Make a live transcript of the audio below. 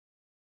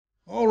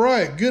All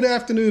right, good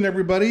afternoon,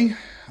 everybody.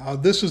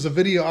 This is a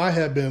video I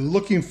have been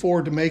looking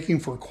forward to making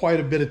for quite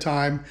a bit of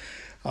time.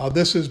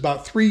 This is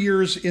about 3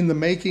 years in the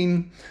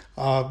making.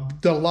 Done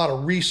a lot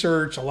of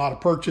research, a lot of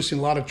purchasing,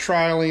 a lot of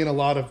trialing, a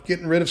lot of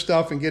getting rid of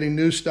stuff and getting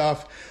new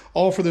stuff,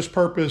 all for this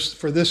purpose,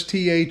 for this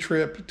TA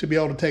trip, to be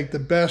able to take the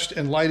best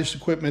and lightest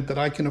equipment that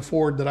I can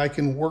afford, that I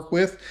can work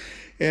with.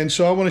 And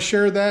so I want to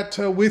share that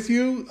with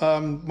you,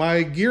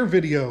 my gear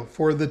video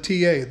for the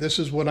TA. This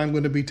is what I'm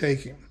going to be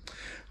taking.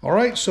 All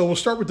right, so we'll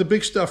start with the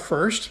big stuff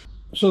first.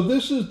 So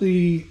this is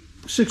the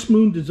 6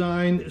 Moon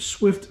Design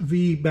Swift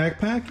V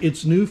backpack.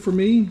 It's new for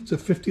me. It's a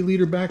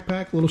 50-liter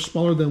backpack, a little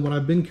smaller than what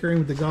I've been carrying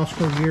with the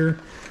Gosco gear.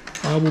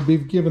 I will be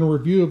giving a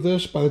review of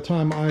this by the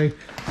time I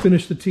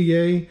finish the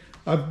TA.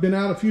 I've been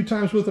out a few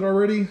times with it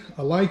already.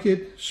 I like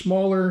it.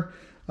 Smaller.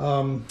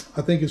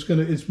 I think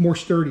it's more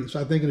sturdy, so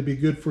I think it'll be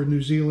good for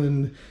New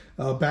Zealand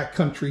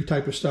backcountry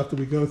type of stuff that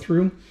we go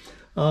through.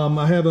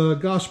 I have a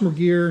Gossamer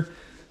Gear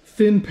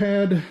thin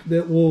pad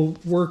that will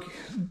work.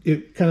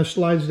 It kind of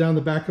slides down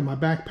the back of my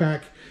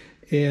backpack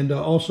and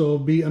also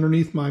be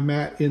underneath my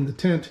mat in the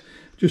tent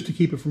just to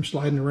keep it from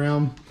sliding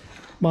around.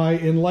 My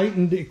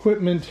Enlightened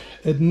Equipment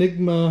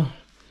Enigma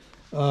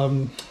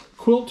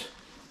quilt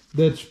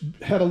that's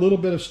had a little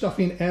bit of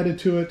stuffing added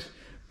to it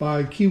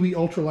by Kiwi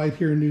Ultralight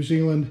here in New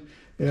Zealand,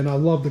 and I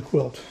love the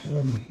quilt.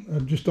 I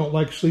just don't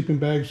like sleeping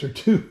bags. They're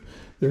too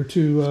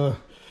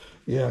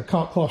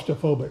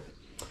claustrophobic.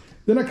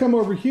 Then I come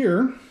over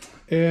here,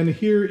 and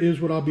here is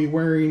what I'll be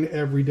wearing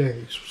every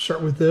day. So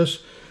start with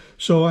this.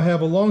 So I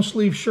have a long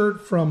sleeve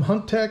shirt from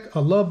Hunt Tech. I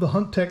love the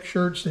Hunt Tech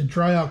shirts. They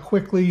dry out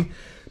quickly.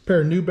 A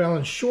pair of New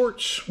Balance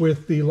shorts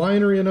with the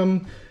liner in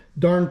them.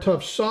 Darn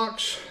Tough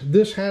socks.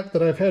 This hat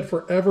that I've had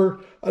forever.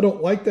 I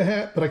don't like the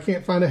hat, but I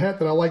can't find a hat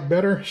that I like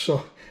better.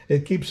 So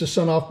it keeps the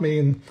sun off me,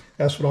 and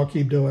that's what I'll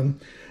keep doing.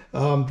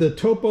 The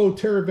Topo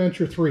Terra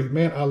Venture 3.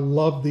 Man, I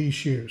love these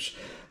shoes.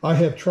 I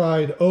have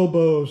tried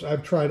Obos.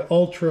 I've tried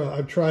Ultra.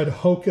 I've tried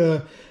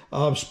Hoka.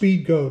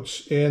 Speed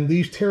Goats, and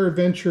these Terra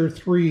Venture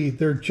 3,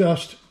 they're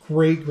just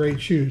great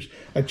shoes.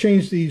 I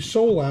changed these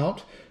sole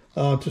out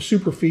to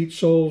Superfeet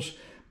soles,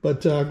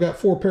 but I've got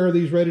 4 pair of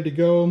these ready to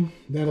go.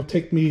 That'll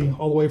take me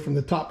all the way from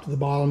the top to the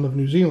bottom of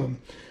New Zealand.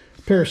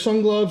 A pair of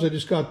sun gloves I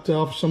just got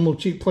off some little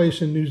cheap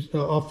place in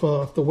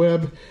off the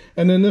web.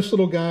 And then this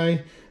little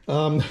guy,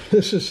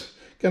 this is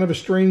kind of a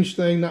strange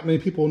thing. Not many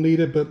people need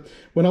it, but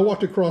when I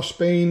walked across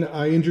Spain,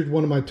 I injured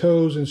one of my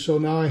toes, and so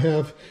now I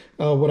have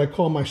what I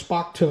call my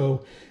Spock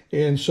toe.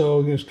 And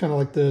so it's kind of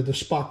like the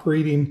Spock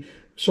greeting.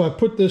 So I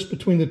put this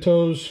between the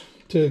toes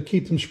to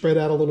keep them spread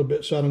out a little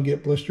bit so I don't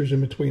get blisters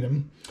in between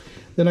them.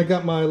 Then I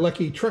got my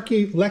Lecky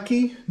trekking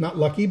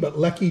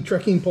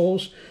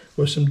poles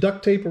with some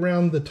duct tape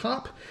around the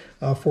top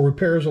for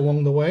repairs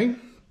along the way.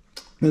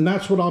 And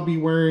that's what I'll be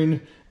wearing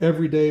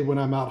every day when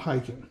I'm out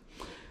hiking.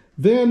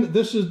 Then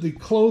this is the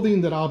clothing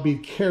that I'll be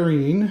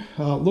carrying.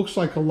 Looks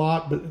like a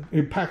lot, but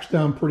it packs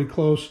down pretty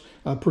close,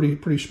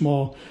 pretty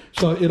small.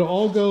 So it'll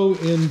all go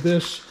in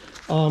this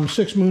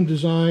 6 Moon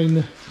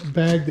Design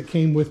bag that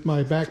came with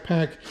my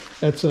backpack.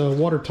 That's a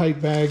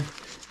watertight bag,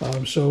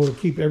 so it'll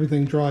keep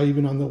everything dry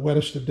even on the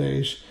wettest of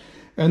days.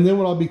 And then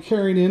what I'll be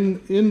carrying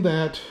in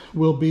that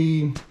will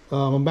be a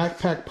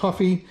backpack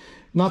puffy.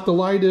 Not the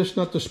lightest,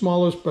 not the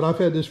smallest, but I've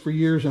had this for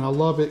years and I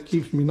love it.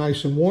 Keeps me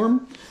nice and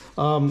warm.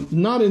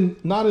 Not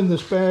in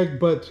this bag,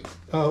 but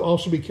I'll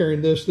also be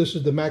carrying this. This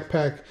is the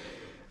MacPack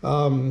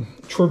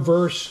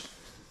Traverse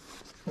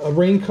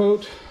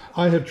raincoat.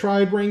 I have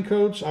tried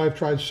raincoats. I've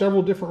tried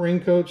several different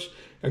raincoats.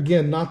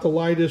 Again, not the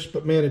lightest,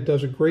 but man, it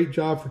does a great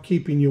job for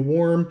keeping you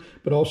warm,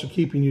 but also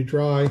keeping you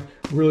dry.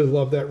 Really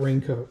love that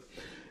raincoat.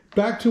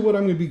 Back to what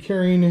I'm going to be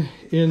carrying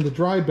in the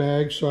dry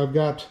bag. So I've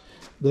got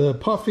the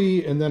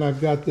puffy, and then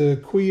I've got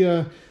the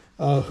Kuya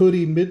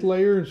hoodie mid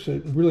layer. It's a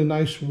really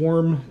nice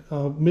warm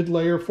mid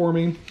layer for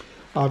me.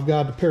 I've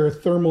got a pair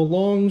of thermal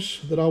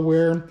longs that I'll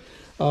wear.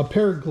 A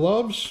pair of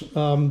gloves.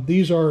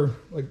 These are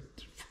like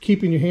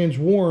keeping your hands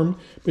warm,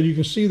 but you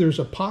can see there's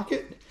a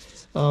pocket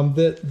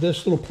that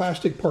this little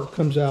plastic part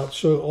comes out,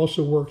 so it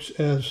also works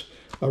as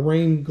a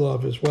rain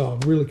glove as well.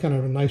 Really kind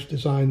of a nice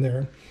design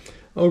there.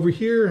 Over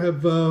here I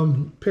have a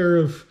pair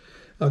of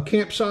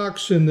camp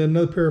socks, and then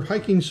another pair of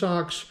hiking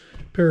socks,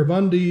 pair of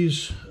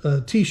undies, a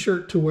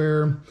t-shirt to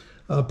wear,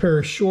 a pair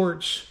of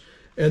shorts,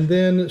 and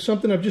then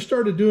something I've just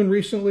started doing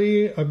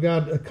recently, I've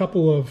got a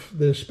couple of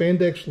the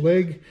spandex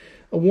leg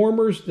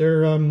warmers.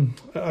 They're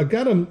I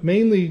got them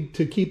mainly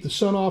to keep the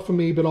sun off of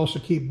me, but also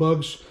keep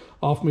bugs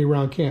off me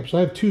around camp. So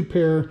I have 2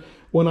 pair.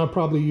 One I'll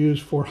probably use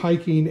for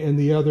hiking, and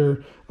the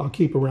other I'll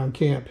keep around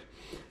camp.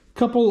 A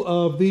couple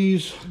of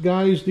these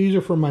guys, these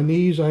are for my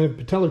knees. I have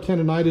patellar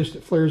tendonitis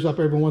that flares up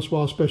every once in a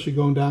while, especially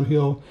going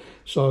downhill.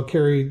 So I'll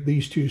carry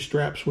these 2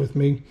 straps with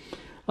me.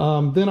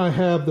 Then I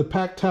have the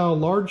Pack Towel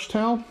large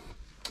towel,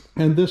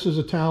 and this is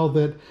a towel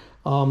that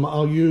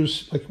I'll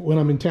use like when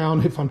I'm in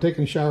town. If I'm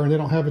taking a shower and they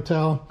don't have a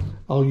towel,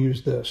 I'll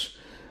use this.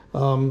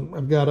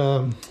 I've got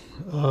a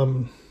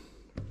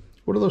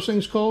what are those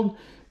things called?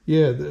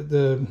 Yeah,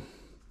 the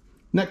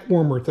neck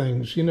warmer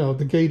things, you know,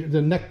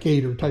 the neck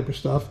gaiter type of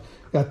stuff.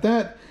 Got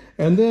that.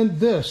 And then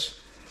this.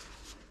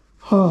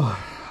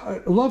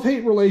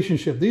 Love-hate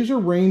relationship. These are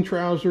rain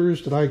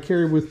trousers that I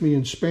carry with me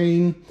in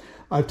Spain.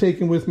 I've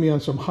taken with me on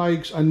some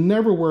hikes. I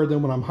never wear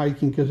them when I'm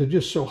hiking because they're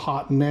just so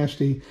hot and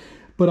nasty.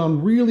 But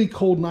on really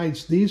cold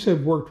nights, these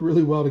have worked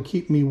really well to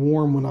keep me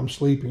warm when I'm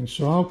sleeping.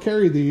 So I'll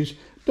carry these.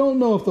 Don't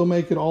know if they'll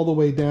make it all the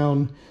way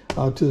down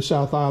to the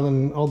South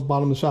Island, all the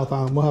bottom of the South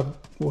Island.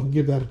 We'll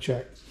give that a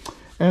check.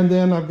 And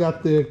then I've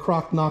got the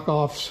Croc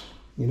knockoffs.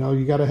 You know,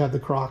 you got to have the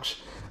Crocs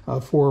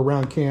for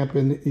around camp,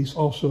 and these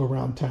also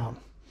around town.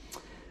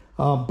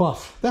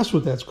 Buff, that's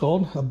what that's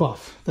called, a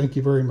buff. Thank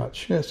you very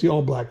much. That's the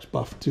All Blacks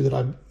buff too that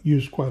I've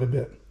used quite a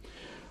bit.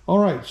 All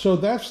right, so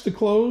that's the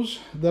clothes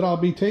that I'll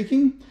be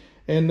taking.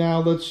 And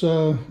now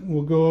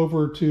we'll go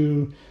over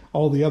to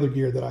all the other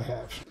gear that I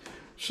have.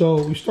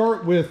 So we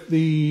start with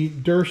the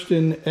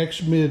Durston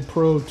X-Mid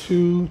Pro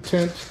 2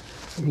 tent.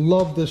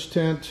 Love this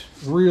tent,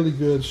 really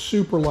good,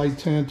 super light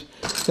tent.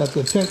 Got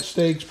the tent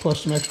stakes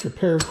plus some extra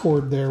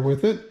paracord there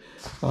with it.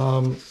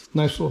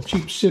 Nice little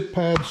cheap sit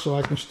pad so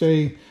I can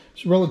stay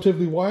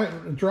relatively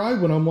dry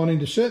when I'm wanting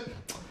to sit.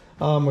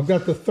 I've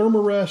got the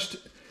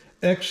Thermarest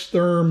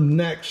X-Therm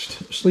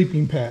Next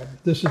sleeping pad.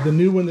 This is the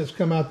new one that's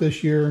come out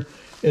this year.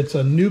 It's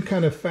a new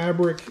kind of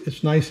fabric.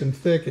 It's nice and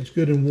thick. It's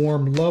good and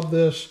warm. Love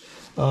this.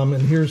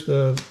 And here's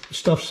the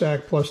stuff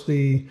sack plus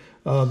the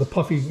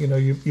puffy. You know,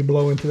 you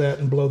blow into that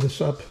and blow this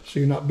up so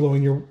you're not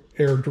blowing your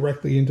air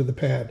directly into the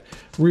pad.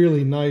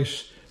 Really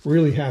nice.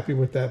 Really happy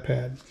with that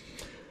pad.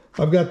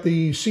 I've got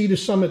the Sea to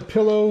Summit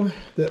pillow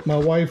that my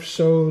wife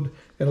sewed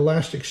an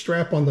elastic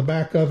strap on the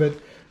back of it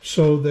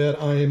so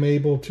that I am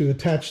able to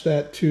attach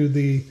that to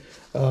the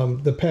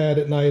pad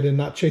at night and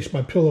not chase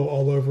my pillow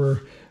all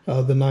over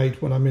the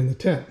night when I'm in the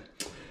tent.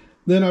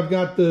 Then I've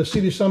got the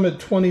Sea to Summit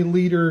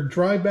 20-liter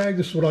dry bag.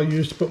 This is what I'll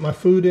use to put my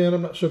food in.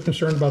 I'm not so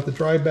concerned about the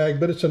dry bag,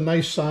 but it's a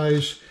nice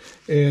size,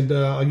 and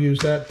I'll use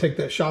that, take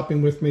that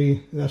shopping with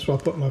me, and that's what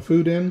I'll put my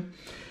food in.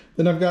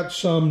 Then I've got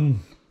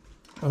some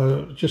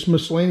just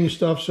miscellaneous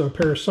stuff, so a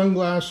pair of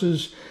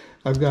sunglasses.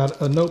 I've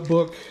got a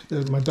notebook,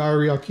 my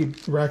diary, I'll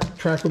keep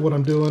track of what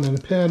I'm doing, and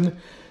a pen.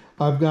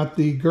 I've got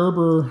the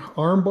Gerber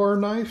armbar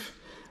knife,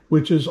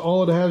 which is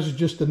all it has is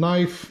just a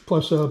knife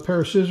plus a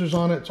pair of scissors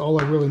on it. It's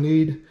all I really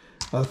need.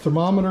 A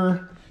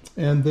thermometer,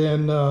 and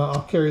then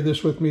I'll carry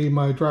this with me,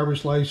 my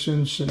driver's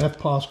license, an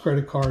FPOS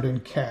credit card,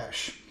 and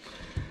cash.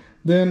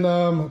 Then,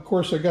 of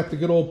course, I got the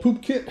good old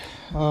poop kit.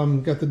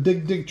 Got the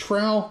Dig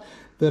trowel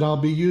that I'll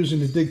be using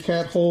to dig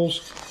cat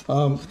holes.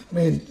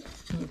 Man,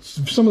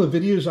 some of the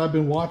videos I've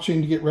been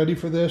watching to get ready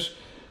for this,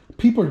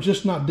 people are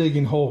just not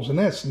digging holes, and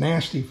that's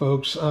nasty,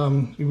 folks.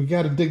 We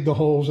got to dig the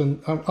holes, and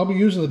I'll be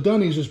using the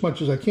dunnies as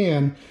much as I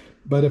can,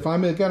 but if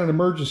I've got an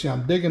emergency,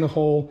 I'm digging a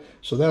hole.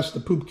 So that's the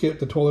poop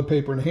kit, the toilet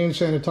paper, and hand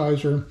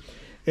sanitizer.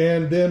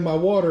 And then my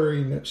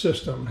watering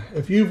system.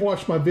 If you've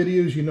watched my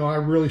videos, you know I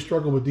really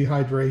struggle with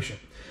dehydration.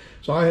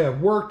 So I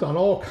have worked on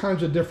all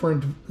kinds of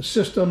different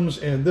systems,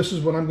 and this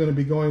is what I'm going to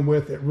be going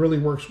with. It really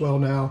works well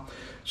now.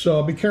 So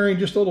I'll be carrying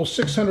just a little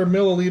 600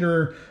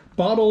 milliliter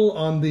bottle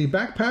on the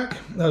backpack,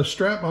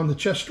 strap on the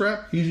chest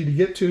strap, easy to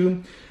get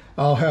to.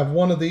 I'll have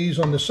one of these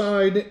on the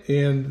side,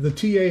 and the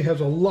TA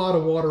has a lot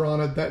of water on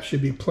it. That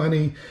should be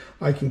plenty.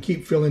 I can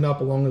keep filling up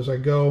along as I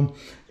go.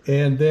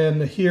 And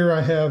then here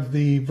I have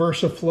the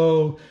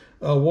VersaFlow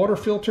water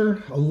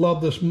filter. I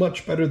love this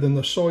much better than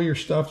the Sawyer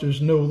stuff. There's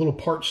no little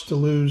parts to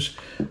lose.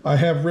 I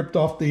have ripped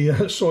off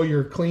the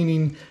Sawyer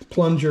cleaning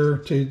plunger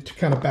to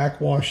kind of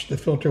backwash the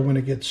filter when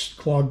it gets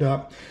clogged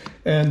up.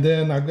 And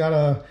then I've got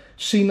a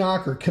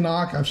CNOC or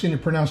Canuck, I've seen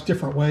it pronounced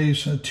different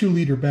ways, a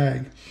 2-liter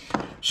bag.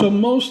 So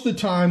most of the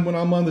time when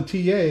I'm on the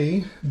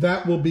TA,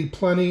 that will be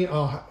plenty.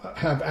 I'll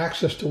have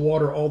access to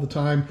water all the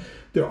time.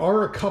 There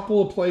are a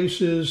couple of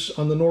places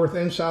on the North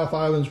and South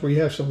Islands where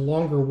you have some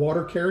longer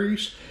water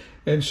carries.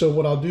 And so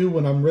what I'll do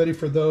when I'm ready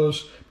for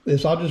those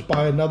is I'll just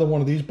buy another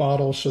one of these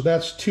bottles. So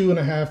that's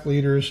 2.5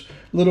 liters,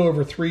 a little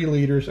over 3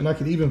 liters. And I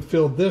could even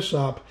fill this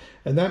up,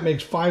 and that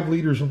makes 5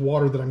 liters of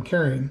water that I'm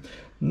carrying.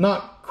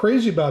 Not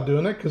crazy about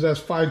doing it because that's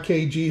 5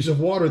 kgs of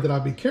water that I'll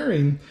be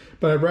carrying,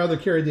 but I'd rather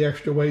carry the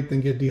extra weight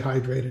than get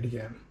dehydrated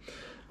again.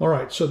 All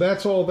right, so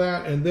that's all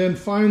that. And then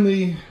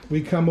finally,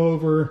 we come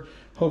over,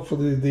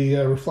 hopefully the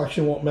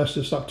reflection won't mess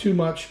this up too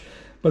much,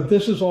 but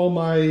this is all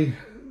my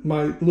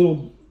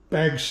little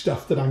bag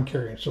stuff that I'm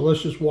carrying. So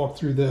let's just walk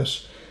through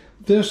this.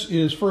 This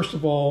is, first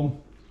of all,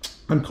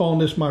 I'm calling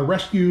this my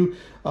rescue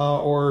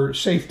or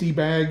safety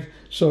bag.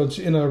 So it's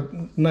in a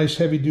nice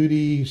heavy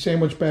duty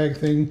sandwich bag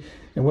thing.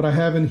 And what I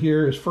have in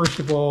here is, first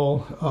of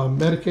all,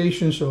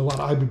 medication. So a lot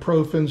of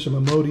ibuprofen, some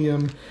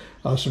Imodium,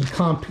 some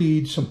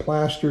Compeed, some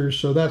plasters.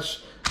 So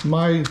that's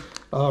my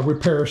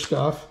repair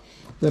stuff.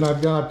 Then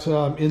I've got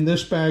in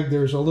this bag,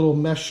 there's a little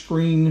mesh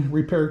screen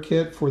repair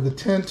kit for the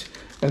tent,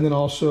 and then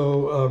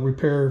also a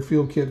repair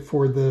field kit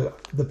for the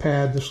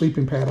pad, the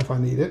sleeping pad if I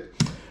need it.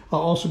 I'll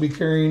also be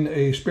carrying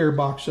a spare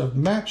box of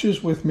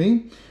matches with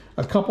me,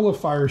 a couple of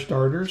fire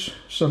starters,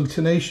 some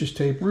tenacious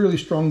tape, really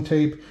strong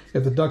tape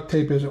if the duct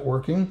tape isn't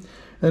working,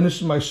 And this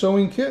is my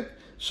sewing kit.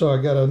 So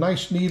I got a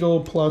nice needle,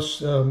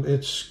 plus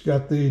it's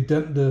got the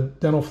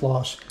dental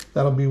floss.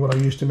 That'll be what I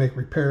use to make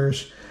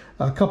repairs.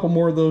 A couple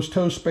more of those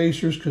toe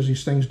spacers, because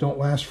these things don't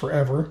last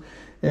forever.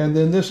 And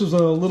then this is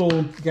a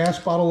little gas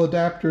bottle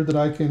adapter that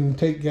I can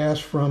take gas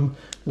from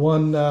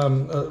one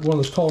of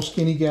those tall,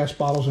 skinny gas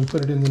bottles and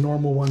put it in the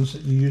normal ones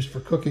that you use for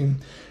cooking.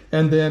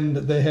 And then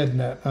the head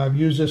net. I've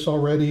used this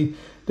already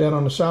down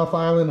on the South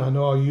Island. I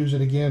know I'll use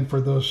it again for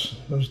those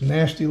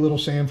nasty little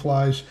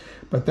sandflies,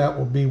 but that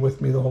will be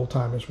with me the whole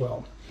time as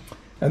well.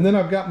 And then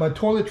I've got my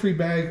toiletry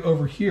bag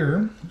over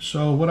here.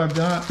 So what I've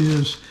got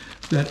is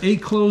that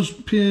 8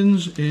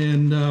 clothespins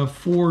and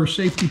 4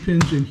 safety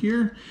pins in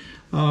here.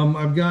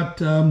 I've got,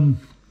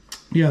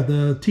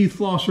 the teeth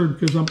flosser,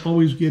 because I'm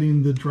always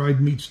getting the dried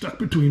meat stuck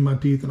between my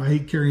teeth, and I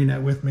hate carrying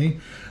that with me.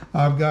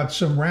 I've got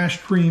some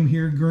rash cream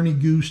here, Gurney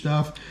Goo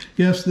stuff.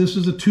 Yes, this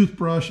is a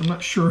toothbrush. I'm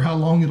not sure how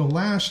long it'll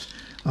last,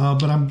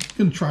 but I'm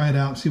going to try it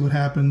out and see what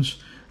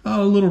happens.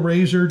 A little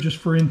razor just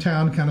for in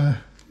town, kind of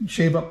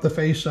shave up the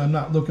face so I'm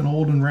not looking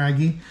old and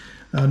raggy.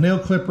 Nail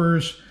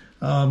clippers,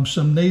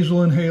 some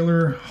nasal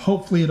inhaler.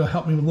 Hopefully it'll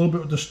help me a little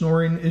bit with the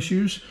snoring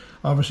issues.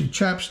 Obviously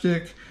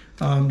chapstick,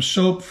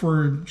 soap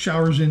for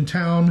showers in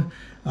town,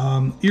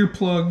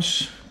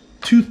 earplugs,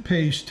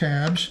 toothpaste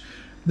tabs.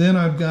 Then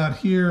I've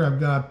got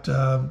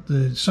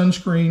the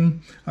sunscreen.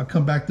 I'll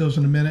come back to those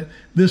in a minute.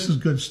 This is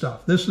good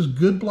stuff. This is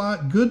Goodbye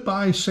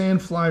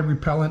Sandfly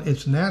Repellent.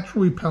 It's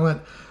natural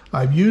repellent.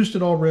 I've used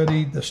it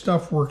already. The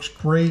stuff works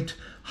great.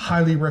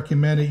 Highly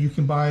recommend it. You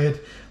can buy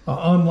it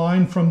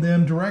online from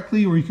them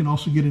directly, or you can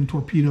also get it in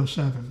Torpedo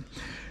 7.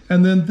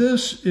 And then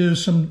this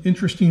is some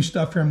interesting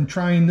stuff here. I'm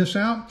trying this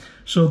out.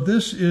 So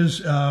this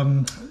is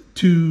to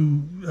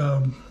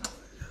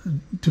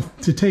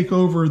take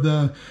over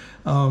the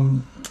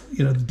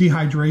the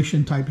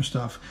dehydration type of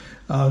stuff.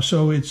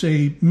 So it's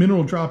a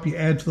mineral drop you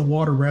add to the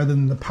water rather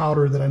than the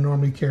powder that I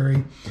normally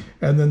carry.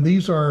 And then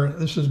this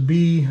is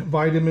B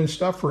vitamin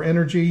stuff for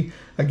energy.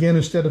 Again,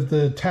 instead of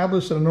the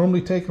tablets that I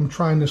normally take, I'm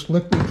trying this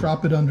liquid,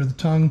 drop it under the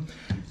tongue.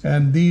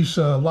 And these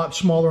a lot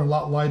smaller and a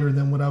lot lighter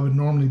than what I would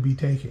normally be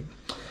taking.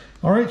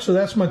 All right, so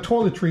that's my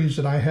toiletries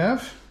that I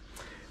have.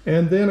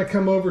 And then I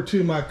come over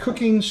to my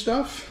cooking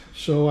stuff.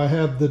 So I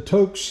have the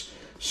Tokes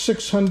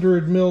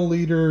 600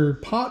 milliliter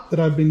pot that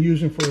I've been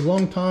using for a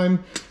long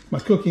time. My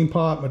cooking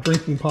pot, my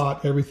drinking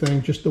pot,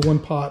 everything, just the one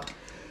pot.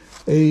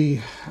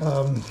 The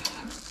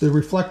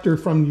reflector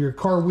from your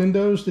car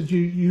windows that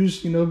you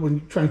use, when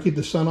you try and keep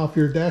the sun off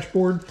your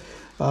dashboard.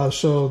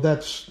 So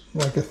that's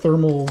like a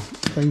thermal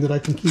thing that I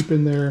can keep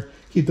in there,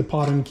 keep the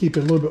pot and keep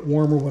it a little bit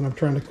warmer when I'm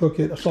trying to cook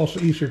it. It's also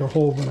easier to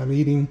hold when I'm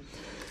eating.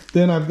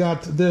 Then I've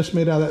got this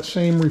made out of that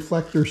same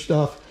reflector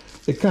stuff.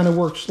 It kind of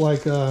works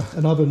like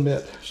an oven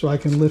mitt, so I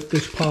can lift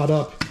this pot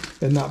up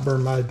and not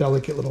burn my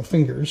delicate little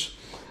fingers.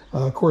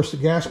 Of course, the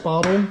gas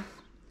bottle,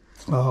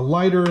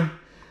 lighter,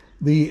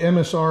 the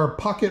MSR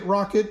Pocket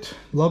Rocket.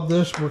 Love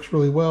this, works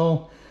really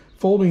well.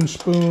 Folding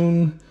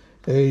spoon,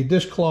 a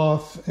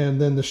dishcloth, and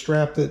then the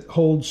strap that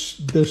holds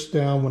this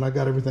down when I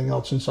got everything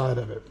else inside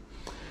of it.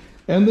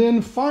 And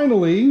then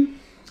finally,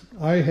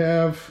 I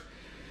have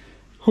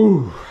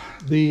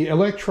the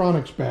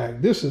electronics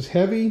bag. This is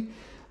heavy.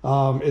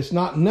 It's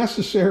not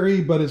necessary,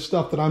 but it's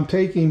stuff that I'm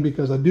taking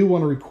because I do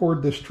want to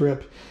record this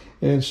trip.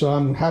 And so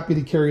I'm happy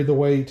to carry the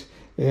weight.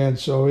 And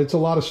so it's a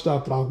lot of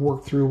stuff that I'll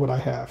work through what I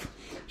have.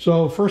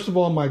 So first of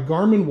all, my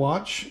Garmin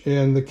watch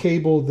and the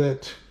cable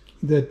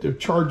that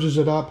charges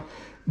it up.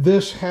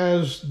 This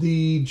has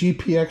the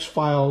GPX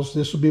files.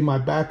 This will be my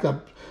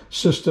backup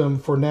system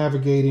for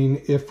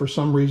navigating if for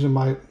some reason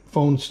my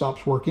phone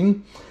stops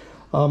working.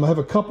 I have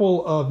a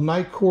couple of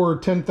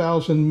Nightcore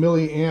 10,000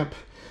 milliamp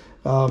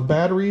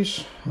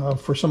batteries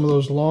for some of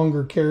those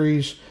longer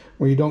carries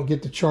where you don't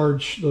get to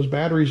charge those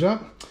batteries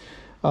up.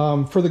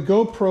 For the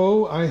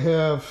GoPro, I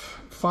have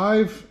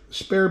 5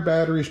 spare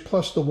batteries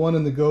plus the one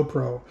in the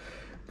GoPro.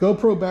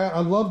 I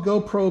love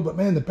GoPro, but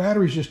man, the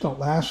batteries just don't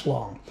last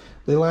long.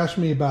 They last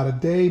me about a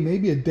day,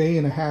 maybe a day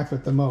and a half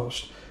at the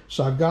most.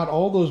 So I've got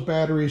all those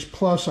batteries,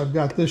 plus I've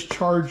got this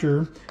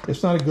charger.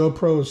 It's not a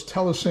GoPro, it's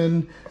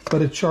Telesin,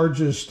 but it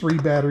charges 3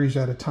 batteries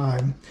at a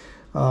time.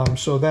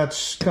 So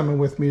that's coming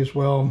with me as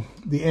well.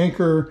 The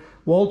Anker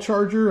wall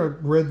charger,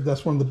 I've read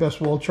that's one of the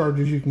best wall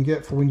chargers you can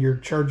get for when you're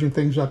charging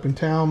things up in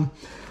town.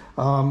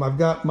 I've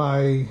got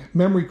my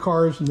memory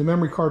cards and the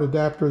memory card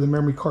adapter, the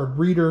memory card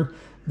reader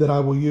that I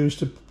will use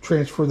to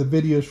transfer the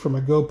videos from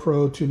my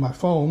GoPro to my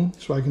phone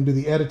so I can do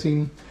the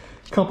editing.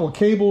 A couple of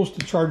cables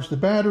to charge the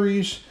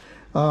batteries.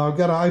 I've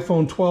got an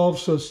iPhone 12,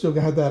 so it's still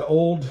got that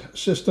old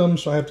system,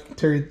 so I have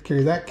to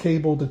carry that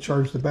cable to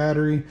charge the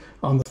battery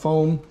on the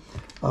phone.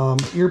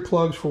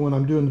 Earplugs for when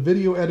I'm doing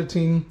video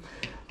editing.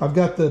 I've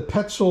got the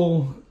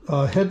Petzl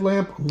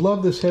headlamp.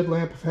 Love this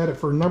headlamp. I've had it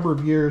for a number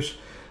of years.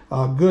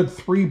 Good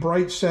 3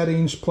 bright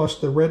settings plus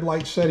the red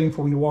light setting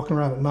for when you're walking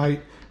around at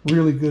night.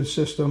 Really good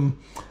system.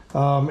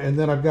 And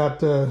then I've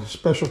got a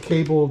special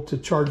cable to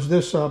charge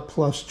this up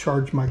plus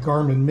charge my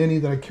Garmin Mini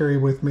that I carry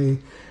with me.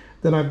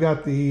 Then I've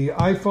got the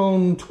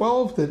iPhone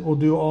 12 that will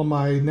do all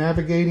my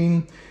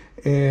navigating.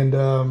 and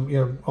you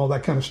know, all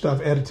that kind of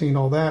stuff, editing,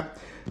 all that.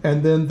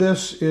 And then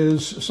this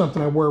is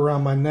something I wear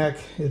around my neck.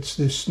 It's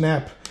the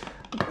snap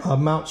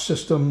mount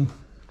system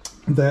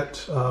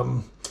that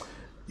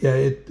yeah,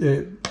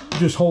 it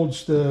just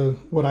holds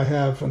what I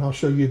have, and I'll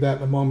show you that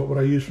in a moment, what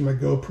I use for my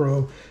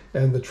GoPro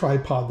and the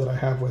tripod that I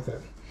have with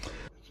it.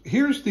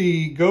 Here's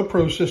the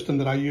GoPro system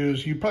that I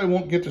use. You probably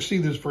won't get to see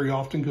this very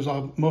often because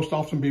I'll most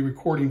often be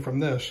recording from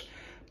this.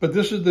 But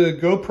this is the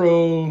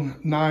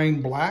GoPro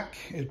 9 Black.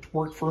 It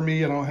worked for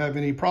me. I don't have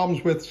any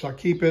problems with it, so I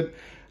keep it.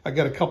 I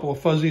got a couple of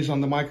fuzzies on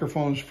the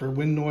microphones for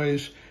wind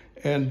noise,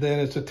 and then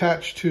it's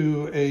attached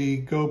to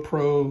a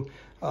GoPro.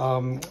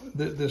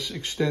 This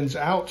extends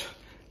out,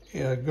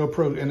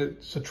 GoPro, and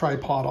it's a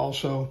tripod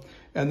also.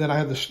 And then I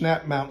have the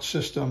snap mount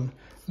system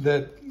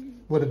that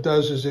what it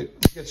does is it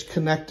gets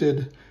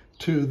connected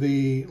to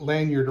the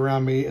lanyard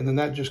around me, and then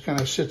that just kind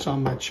of sits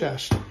on my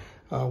chest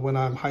when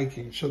I'm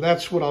hiking. So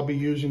that's what I'll be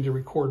using to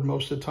record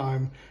most of the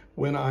time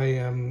when I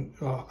am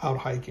out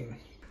hiking.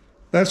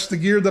 That's the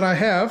gear that I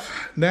have.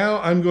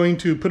 Now I'm going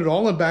to put it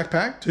all in a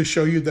backpack to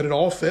show you that it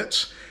all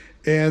fits.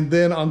 And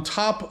then on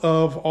top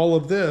of all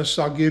of this,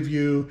 I'll give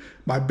you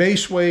my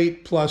base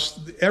weight plus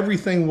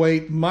everything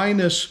weight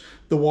minus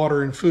the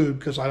water and food,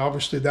 because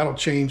obviously that'll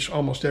change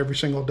almost every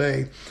single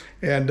day.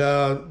 And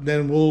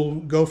then we'll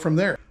go from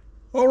there.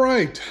 All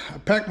right, I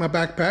packed my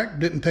backpack,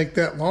 didn't take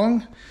that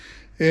long.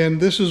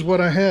 And this is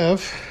what I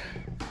have.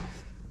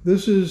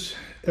 This is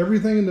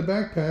everything in the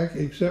backpack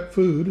except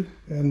food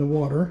and the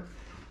water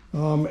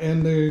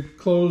and the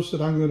clothes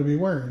that I'm going to be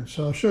wearing.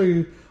 So I'll show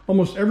you,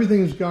 almost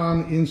everything's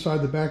gone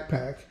inside the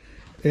backpack.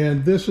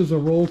 And this is a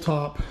roll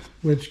top,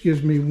 which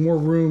gives me more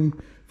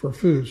room for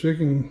food. So it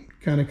can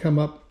kind of come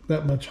up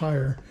that much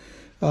higher.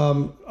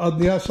 On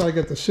the outside, I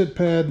got the sit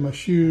pad, my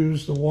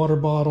shoes, the water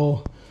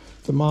bottle,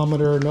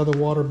 thermometer, another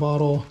water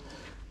bottle.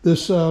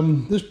 This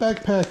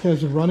backpack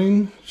has a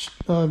running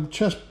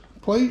chest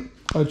plate,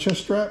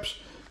 chest straps.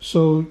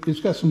 So it's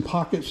got some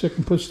pockets that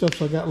can put stuff.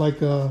 So I got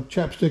like a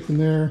chapstick in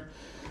there.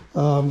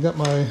 Got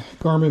my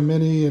Garmin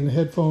Mini and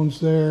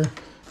headphones there.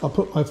 I'll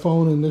put my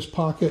phone in this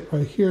pocket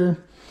right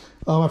here.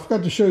 I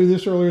forgot to show you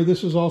this earlier.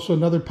 This is also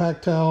another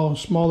pack towel,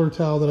 smaller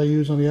towel that I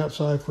use on the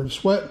outside for the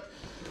sweat.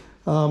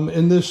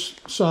 In this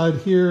side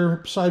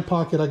here, side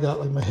pocket, I got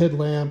like my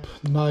headlamp,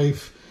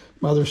 knife,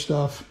 my other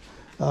stuff.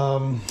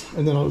 And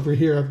then over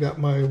here, I've got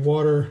my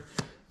water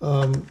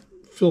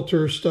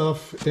filter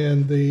stuff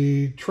and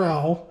the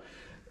trowel.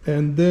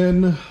 And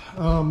then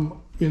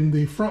in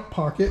the front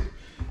pocket,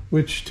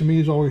 which to me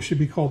is always should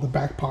be called the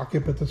back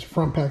pocket, but that's the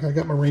front pack, I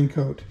got my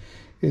raincoat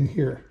in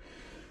here.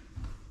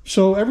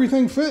 So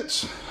everything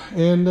fits.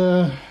 And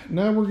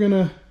now we're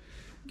gonna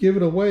give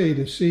it away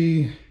to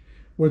see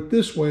what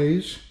this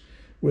weighs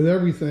with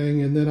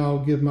everything, and then I'll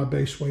give my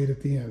base weight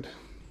at the end.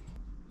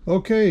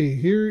 Okay,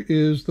 here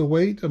is the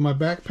weight of my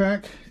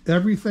backpack.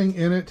 Everything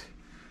in it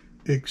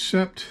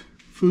except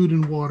food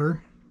and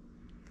water.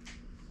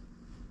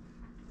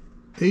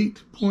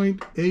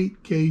 8.8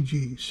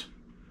 kgs.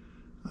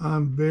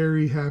 I'm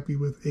very happy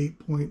with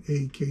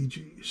 8.8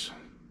 kgs.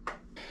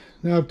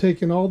 Now I've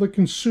taken all the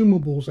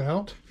consumables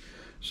out.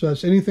 So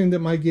that's anything that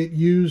might get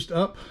used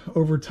up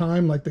over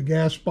time, like the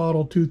gas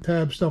bottle, tooth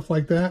tab, stuff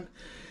like that.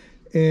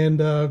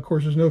 And of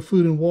course, there's no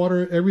food and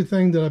water.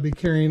 Everything that I'll be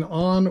carrying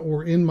on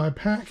or in my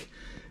pack.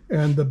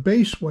 And the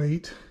base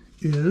weight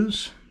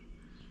is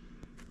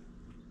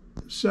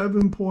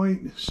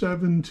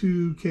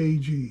 7.72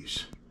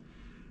 kgs.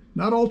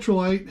 Not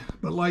ultralight,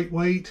 but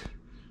lightweight.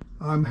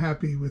 I'm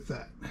happy with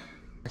that.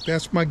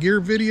 That's my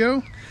gear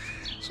video.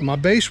 So my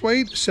base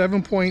weight,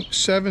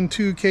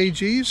 7.72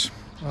 kgs.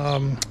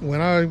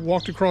 When I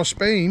walked across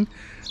Spain,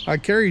 I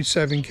carried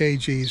 7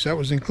 kgs. That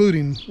was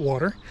including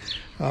water.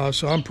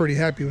 So I'm pretty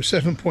happy with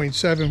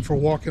 7.7 for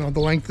walking on the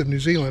length of New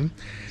Zealand.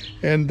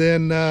 And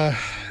then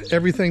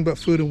everything but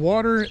food and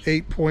water,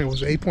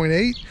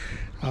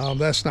 8.8.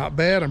 That's not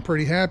bad. I'm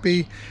pretty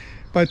happy.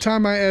 By the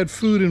time I add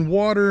food and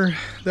water,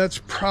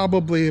 that's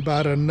probably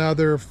about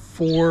another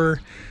 4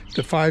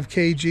 to 5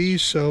 kgs.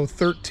 So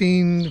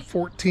 13,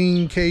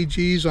 14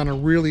 kgs on a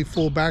really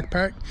full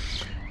backpack.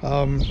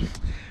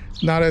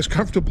 Not as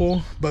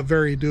comfortable, but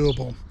very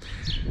doable.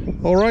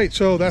 All right,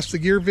 so that's the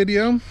gear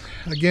video.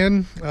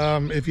 Again,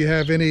 if you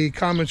have any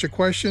comments or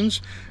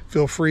questions,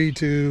 feel free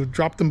to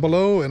drop them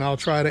below and I'll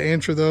try to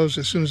answer those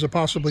as soon as I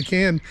possibly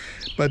can.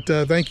 But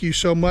thank you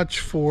so much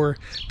for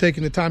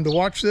taking the time to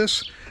watch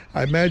this.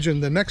 I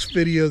imagine the next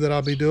video that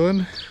I'll be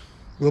doing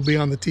will be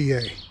on the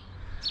TA.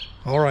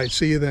 All right,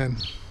 see you then.